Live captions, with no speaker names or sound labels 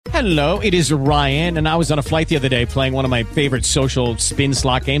Hello, it is Ryan, and I was on a flight the other day playing one of my favorite social spin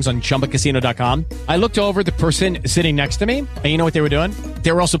slot games on ChumbaCasino.com. I looked over at the person sitting next to me, and you know what they were doing?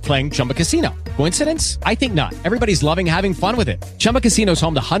 They were also playing Chumba Casino. Coincidence? I think not. Everybody's loving having fun with it. Chumba Casino is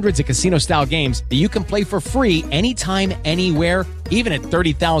home to hundreds of casino-style games that you can play for free anytime, anywhere, even at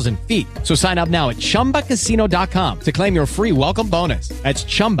 30,000 feet. So sign up now at ChumbaCasino.com to claim your free welcome bonus. That's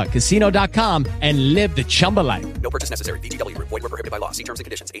ChumbaCasino.com and live the Chumba life. No purchase necessary. VGW. Void where prohibited by law. See terms and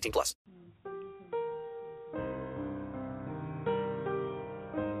conditions. 18 plus.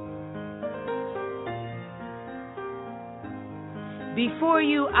 Before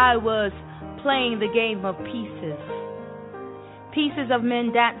you, I was playing the game of pieces. Pieces of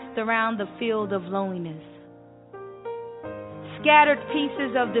men danced around the field of loneliness. Scattered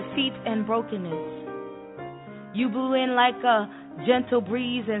pieces of defeat and brokenness. You blew in like a gentle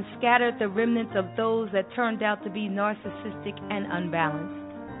breeze and scattered the remnants of those that turned out to be narcissistic and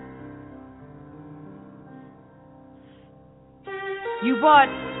unbalanced. You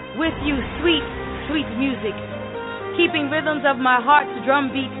brought with you sweet, sweet music, keeping rhythms of my heart's drum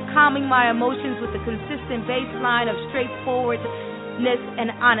beats, calming my emotions with the consistent bass line of straightforwardness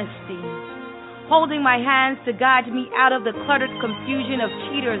and honesty, holding my hands to guide me out of the cluttered confusion of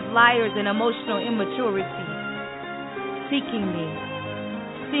cheaters, liars, and emotional immaturity, seeking me,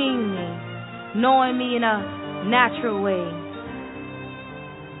 seeing me, knowing me in a natural way.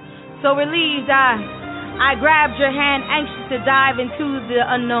 So relieved, I grabbed your hand, anxious to dive into the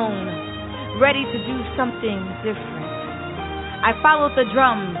unknown, ready to do something different. I followed the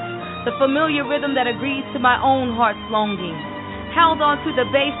drums, the familiar rhythm that agrees to my own heart's longing, held on to the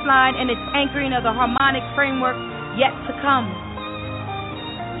bass line and its anchoring of the harmonic framework yet to come.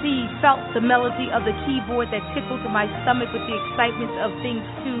 See, felt the melody of the keyboard that tickled my stomach with the excitement of things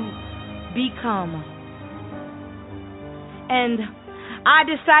to become. And I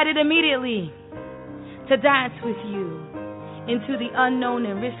decided immediately to dance with you into the unknown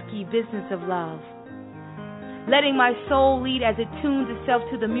and risky business of love, letting my soul lead as it tunes itself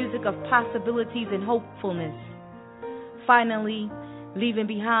to the music of possibilities and hopefulness, finally leaving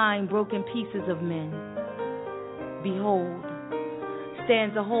behind broken pieces of men. Behold,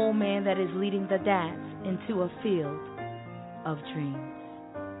 stands a whole man that is leading the dance into a field of dreams.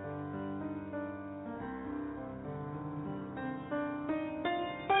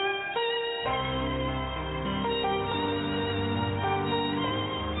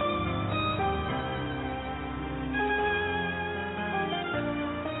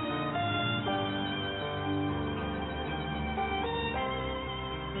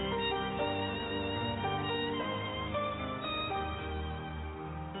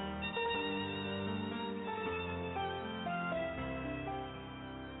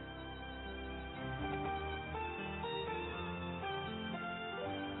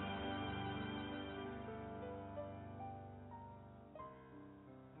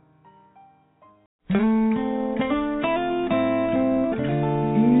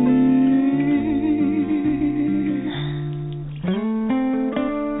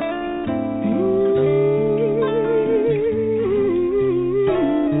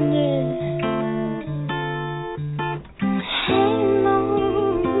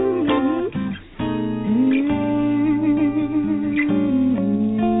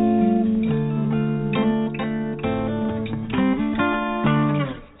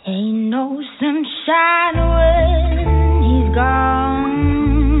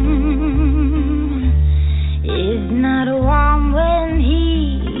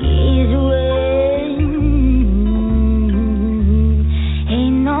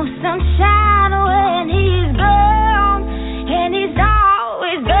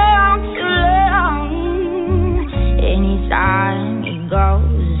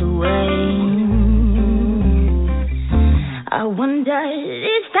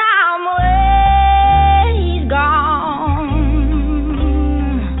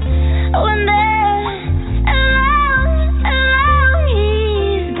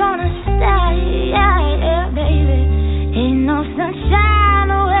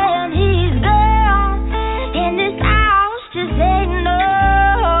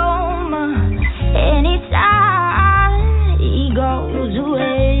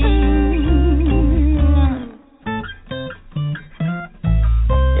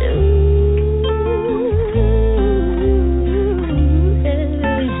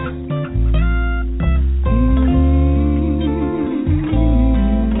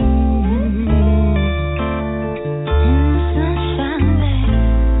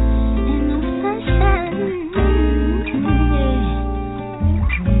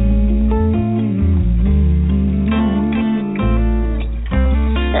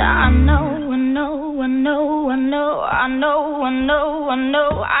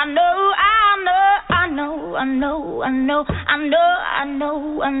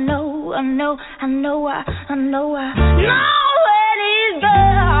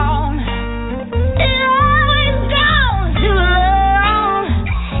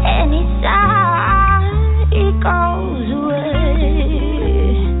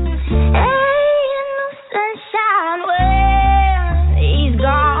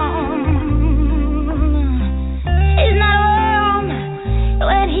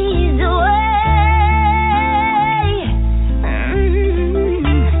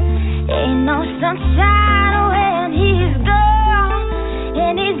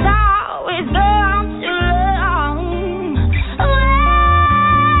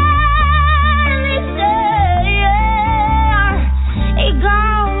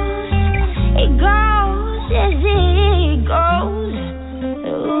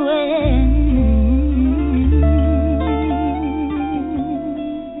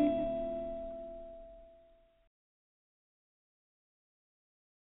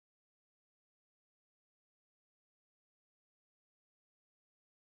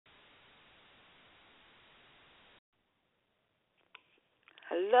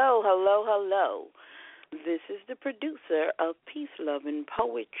 Hello. This is the producer of Peace, Love, and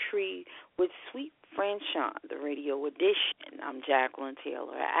Poetry with Sweet Franchon, the radio edition. I'm Jacqueline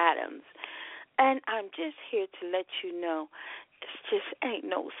Taylor Adams, and I'm just here to let you know it just ain't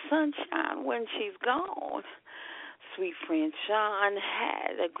no sunshine when she's gone. Sweet Franchon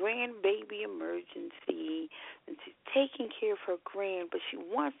had a grandbaby emergency, and she's taking care of her grand, but she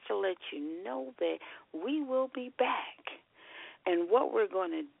wants to let you know that we will be back. And what we're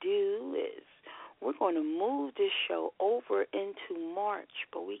going to do is we're going to move this show over into March,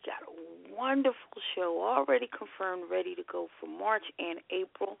 but we got a wonderful show already confirmed, ready to go for March and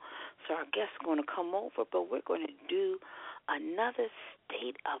April. So our guests are going to come over, but we're going to do another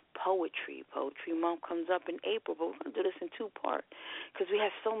state of poetry. Poetry Month comes up in April, but we're going to do this in two parts because we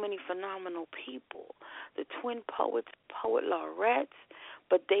have so many phenomenal people. The twin poets, poet laureates,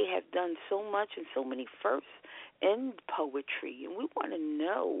 but they have done so much and so many firsts in poetry, and we want to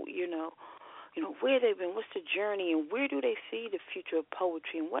know, where they've been, what's the journey, and where do they see the future of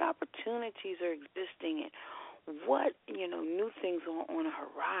poetry, and what opportunities are existing, and what, new things are on the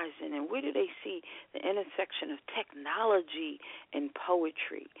horizon, and where do they see the intersection of technology and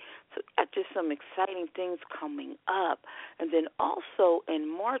poetry. So that's just some exciting things coming up. And then also in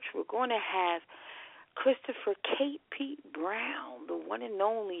March, we're going to have Christopher K.P. Brown, the one and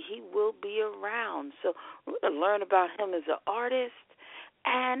only. He will be around. So we're going to learn about him as an artist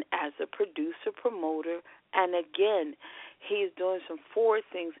and as a producer, promoter. And again, he's doing some forward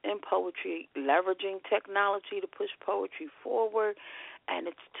things in poetry, leveraging technology to push poetry forward. And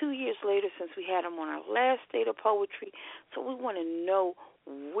it's 2 years later since we had him on our last State of Poetry. So we want to know,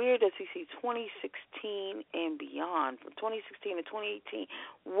 where does he see 2016 and beyond? From 2016 to 2018,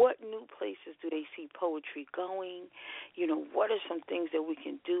 what new places do they see poetry going? What are some things that we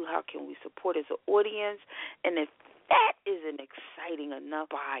can do? How can we support as an audience? And if that isn't exciting enough,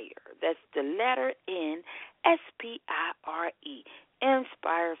 that's the letter N, S-P-I-R-E.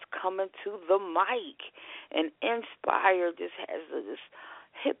 Inspire's coming to the mic. And Inspire just has this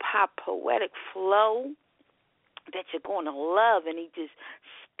hip-hop poetic flow that you're going to love, and he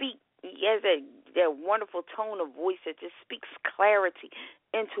has that wonderful tone of voice that just speaks clarity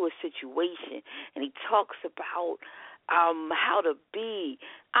into a situation, and he talks about how to be,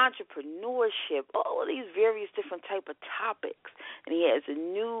 entrepreneurship, all of these various different type of topics, and he has a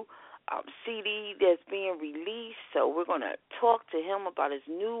new CD that's being released, so we're going to talk to him about his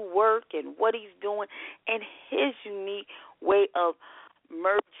new work and what he's doing and his unique way of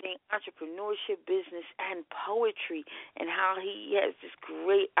merging entrepreneurship, business, and poetry, and how he has this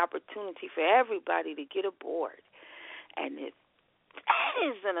great opportunity for everybody to get aboard. And if that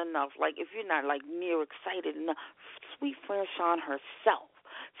isn't enough, if you're not near excited enough, Sweet Franchon herself,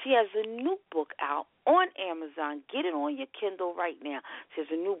 she has a new book out on Amazon. Get it on your Kindle right now. She has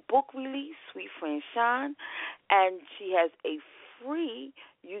a new book release, Sweet Franchon, and she has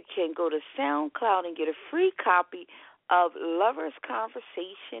you can go to SoundCloud and get a free copy of Lover's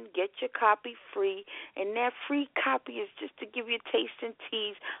Conversation. Get your copy free, and that free copy is just to give you a taste and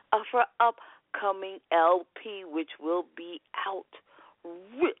tease of her upcoming LP, which will be out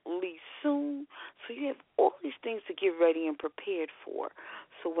really soon. So you have all these things to get ready and prepared for.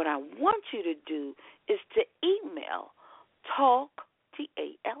 So what I want you to do is to email talk,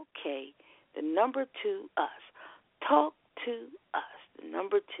 T-A-L-K, the number 2 us, talk to us, the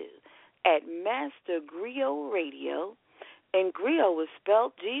number 2, at mastergriotradio.com. And griot is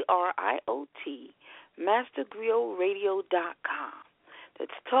spelled Griot, mastergriotradio.com.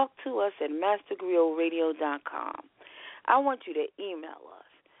 Let's talk to us at mastergriotradio.com. I want you to email us.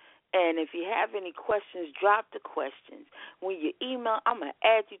 And if you have any questions, drop the questions. When you email, I'm going to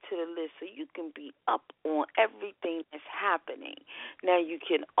add you to the list so you can be up on everything that's happening. Now, you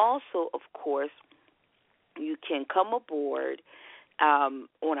can also, of course, you can come aboard on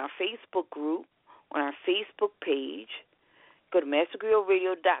our Facebook group, on our Facebook page. Go to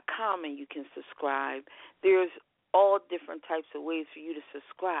mastergriotradio.com and you can subscribe. There's all different types of ways for you to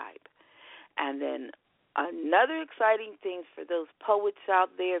subscribe. And then another exciting thing for those poets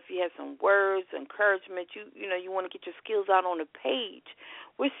out there, if you have some words, encouragement, you want to get your skills out on the page,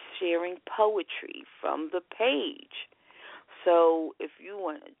 we're sharing poetry from the page. So if you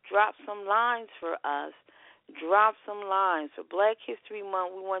want to drop some lines for us, drop some lines. For Black History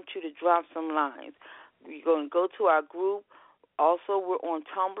Month, we want you to drop some lines. You're going to go to our group. Also, we're on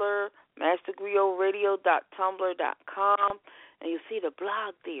Tumblr, mastergriotradio.tumblr.com, and you'll see the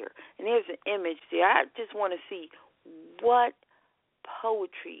blog there. And there's an image there. I just want to see what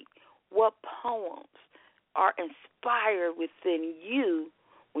poetry, what poems are inspired within you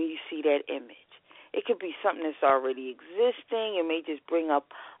when you see that image. It could be something that's already existing. It may just bring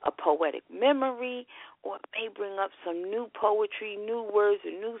up a poetic memory, or it may bring up some new poetry, new words, a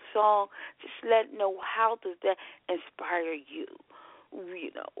new song. Just let know, how does that inspire you?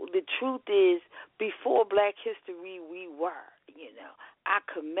 You know, the truth is, before Black History, we were, our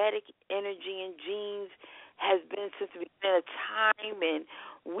comedic energy and genes has been since the beginning of time, and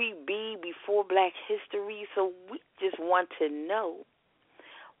we be before Black History. So we just want to know,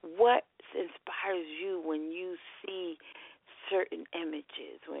 what inspires you when you see certain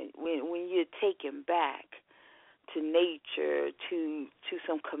images, when you're taken back to nature, to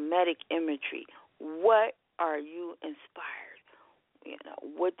some comedic imagery? What are you inspired?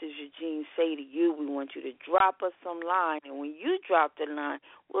 What does your gene say to you? We want you to drop us some line, and when you drop the line,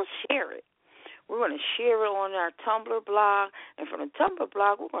 we'll share it. We're going to share it on our Tumblr blog, and from the Tumblr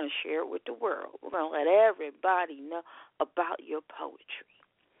blog, we're going to share it with the world. We're going to let everybody know about your poetry.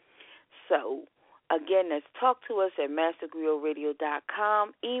 So, again, let's talk to us at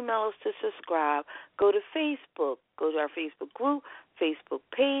mastergriotradio.com. Email us to subscribe. Go to Facebook. Go to our Facebook group, Facebook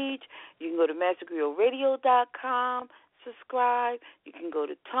page. You can go to mastergriotradio.com, subscribe. You can go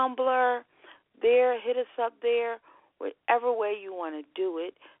to Tumblr. There, hit us up there. Whatever way you want to do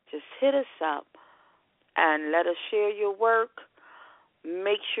it, just hit us up and let us share your work.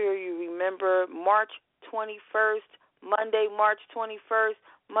 Make sure you remember March 21st, Monday, March 21st,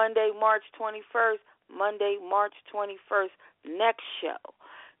 Monday, March 21st, Monday, March 21st, next show.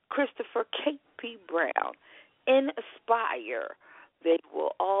 Christopher K.P. Brown, Inspire. They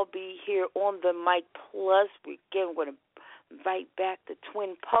will all be here on the mic. Plus, we're going to invite back the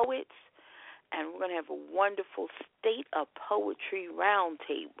twin poets, and we're going to have a wonderful State of Poetry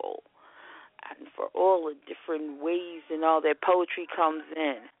roundtable, and for all the different ways and all that poetry comes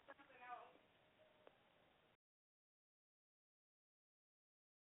in.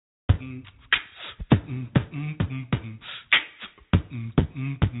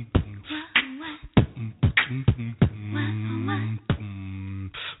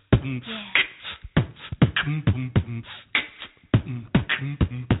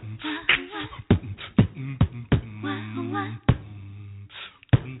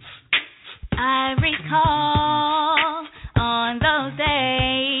 I recall on those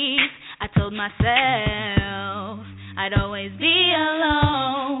days I told myself I'd always be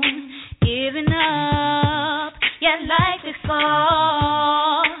alone, giving up, yet like this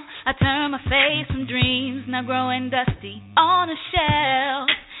fall I turn my face from dreams now growing dusty on a shelf.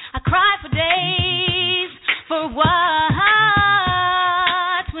 I cry for days, for what,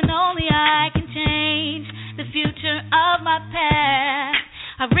 when only I can change the future of my past.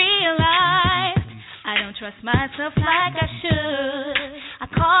 I realized I don't trust myself like I should. I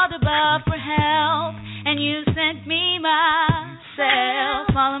called above for help, and you sent me myself.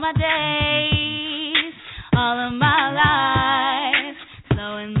 All of my days, all of my life,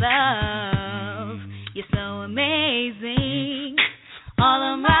 so in love, you're so amazing. All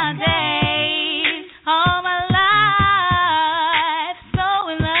of my days, all my life, so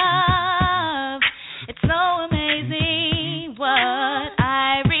in love, it's so amazing what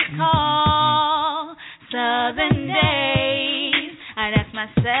I recall. Southern days, I'd ask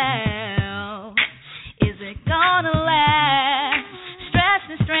myself, is it gonna last? Stress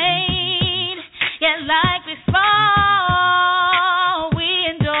and strain, yet like this fall, we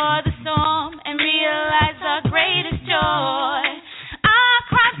endure the storm and realize our greatest joy. I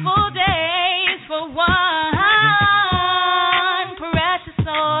cried for days for one,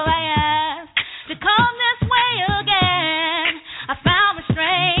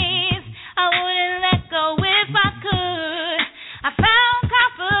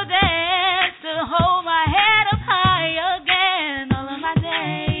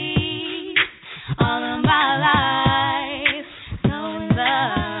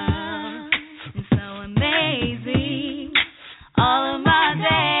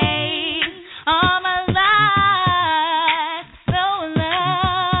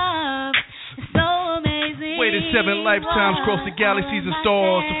 7 lifetimes, cross the galaxies and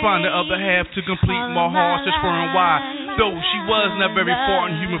stars to find the other half to complete my heart. Search for and why, though she was not very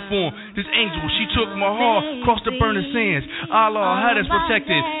far in human form. This angel, she took my heart, crossed the burning sands. Allah had us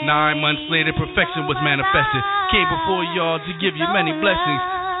protected. 9 months later, perfection was manifested. Came before y'all to give you many blessings.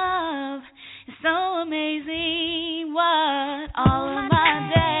 It's so amazing what all of my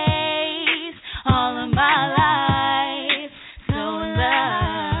days, all of my life, so in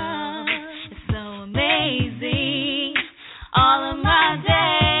love. It's so amazing. All of my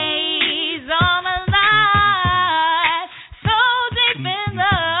days, all my life, so deep in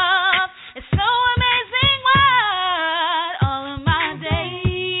love. It's so amazing what all of my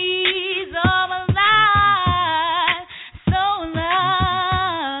days, all my life, so in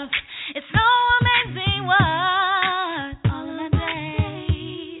love. It's so amazing what all of my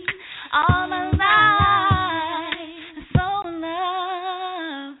days, all my life, so in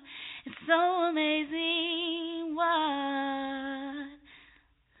love. It's so amazing what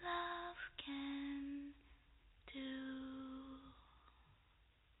love can do.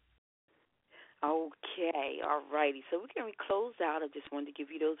 Okay, all righty. So we're going to close out. I just wanted to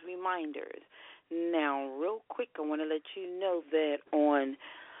give you those reminders. Now, real quick, I want to let you know that on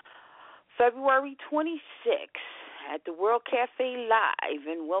February 26th at the World Cafe Live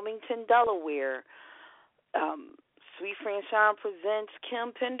in Wilmington, Delaware, Sweet Franchon presents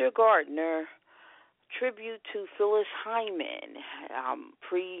Kim Pendergardner tribute to Phyllis Hyman.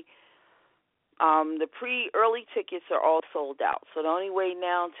 The pre-early tickets are all sold out. So the only way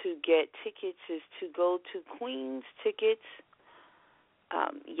now to get tickets is to go to Queen's Tickets.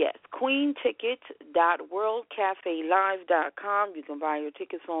 Yes, queentickets.worldcafelive.com. You can buy your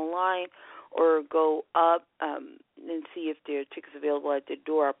tickets online or go up and see if there are tickets available at the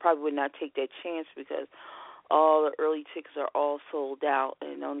door. I probably would not take that chance because all the early tickets are all sold out,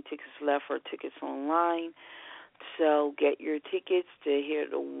 and the only tickets left are tickets online. So get your tickets to hear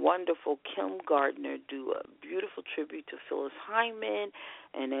the wonderful Kim Gardner do a beautiful tribute to Phyllis Hyman,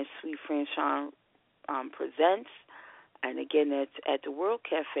 and that Sweet Franchon presents. And again, that's at the World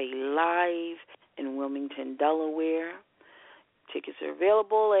Cafe Live in Wilmington, Delaware. Tickets are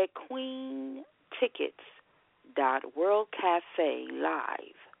available at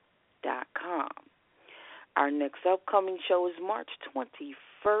queentickets.worldcafelive.com. Our next upcoming show is March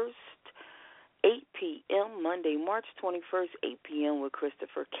 21st, 8 p.m., Monday, March 21st, 8 p.m. with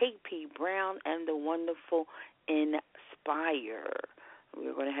Christopher K.P. Brown and the wonderful Inspire.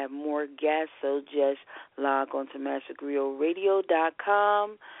 We're going to have more guests, so just log on to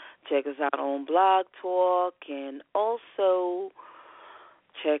MasterGrioRadio.com. Check us out on Blog Talk, and also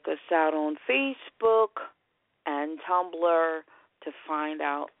check us out on Facebook and Tumblr to find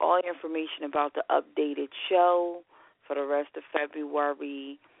out all the information about the updated show for the rest of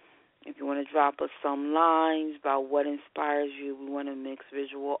February. If you want to drop us some lines about what inspires you, we want to mix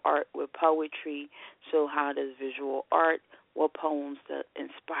visual art with poetry. So how does visual art, what poems that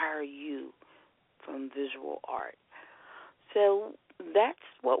inspire you from visual art? So that's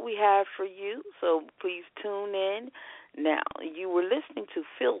what we have for you, so please tune in. Now, you were listening to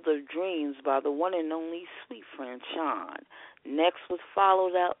Field of Dreams by the one and only Sweet Franchon. Next was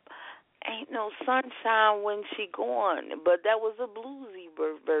followed up Ain't No Sunshine When She Gone, but that was a bluesy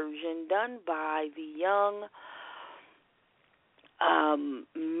version done by the young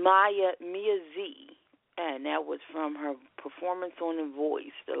Mia Z, and that was from her performance on The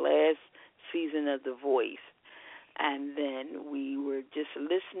Voice, the last season of The Voice. And then we were just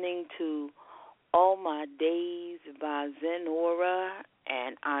listening to All My Days by Zenora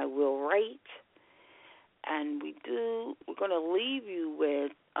and I Will Write. And we're going to leave you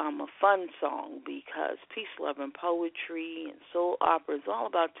with a fun song, because peace, love, and poetry and soul opera is all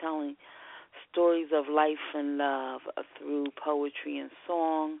about telling stories of life and love through poetry and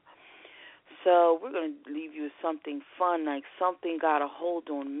song. So we're going to leave you with something fun, like Something Got a Hold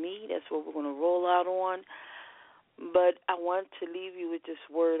on Me. That's what we're going to roll out on. But I want to leave you with this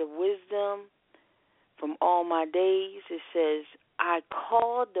word of wisdom from All My Days. It says, I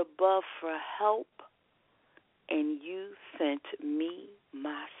called above for help, and you sent me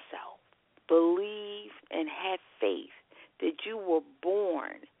myself. Believe and have faith that you were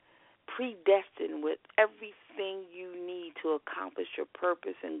born predestined with everything you need to accomplish your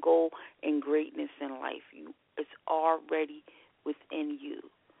purpose and goal and greatness in life. It's already within you,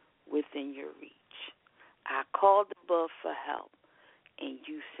 within your reach. I called above for help, and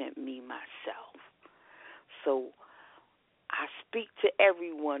you sent me myself. So I speak to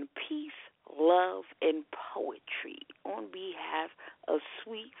everyone, peace, love, and poetry on behalf of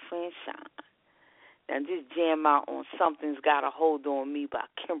Sweet Franchon. Now just jam out on Something's Got a Hold on Me by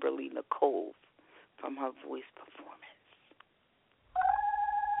Kimberly Nicole from her voice performance.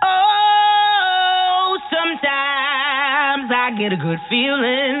 Oh, sometimes I get a good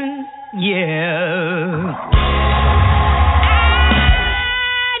feeling, yeah.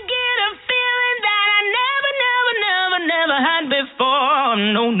 I get a feeling that I never had before,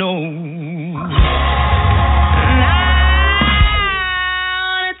 no. And I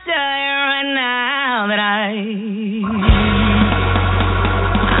want to tell you right now that I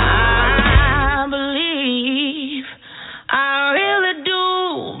believe, I really do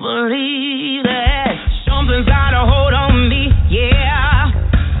believe that something's got a hold on me, yeah.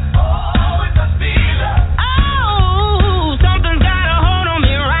 Oh, it's a feeling. Oh, something's got a hold on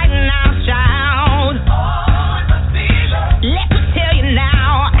me right now, child. Oh, it's a feeling. Let me tell you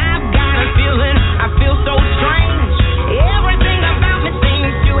now, I've got a feeling. I feel so strange. Everything about me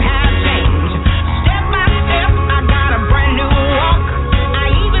seems to have changed. Step by step, I got a brand new walk.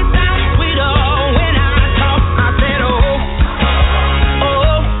 I even sound sweeter when I talk. I said,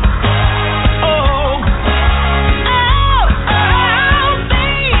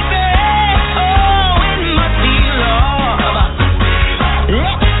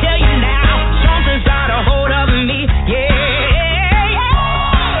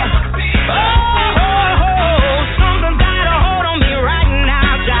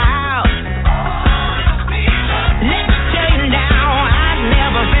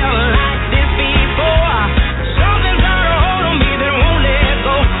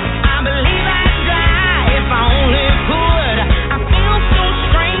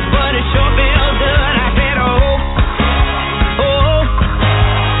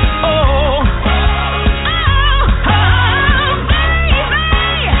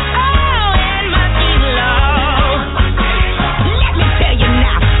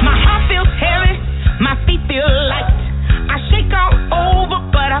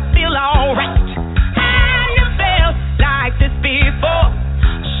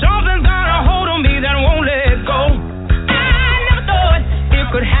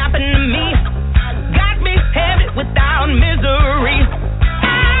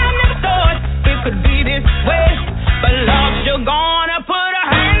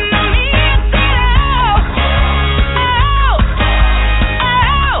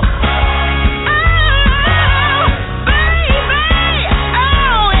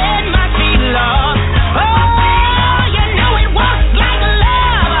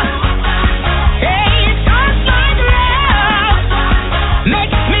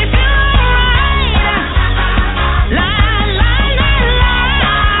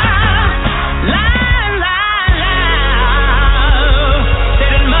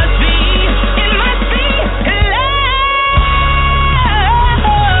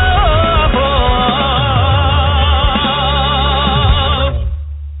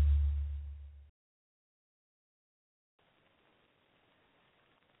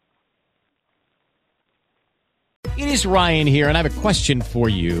 It is Ryan here, and I have a question for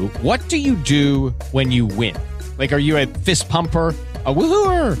you. What do you do when you win? Like, are you a fist pumper, a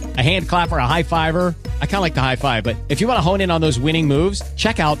woohooer, a hand clapper, a high fiver? I kind of like the high five, but if you want to hone in on those winning moves,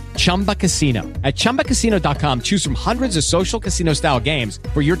 check out Chumba Casino. At ChumbaCasino.com, choose from hundreds of social casino-style games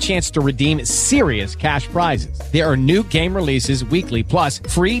for your chance to redeem serious cash prizes. There are new game releases weekly, plus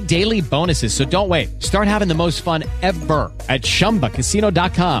free daily bonuses. So don't wait. Start having the most fun ever at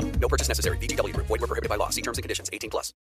ChumbaCasino.com. No purchase necessary. VGW Group. Void where prohibited by law. See terms and conditions. 18+.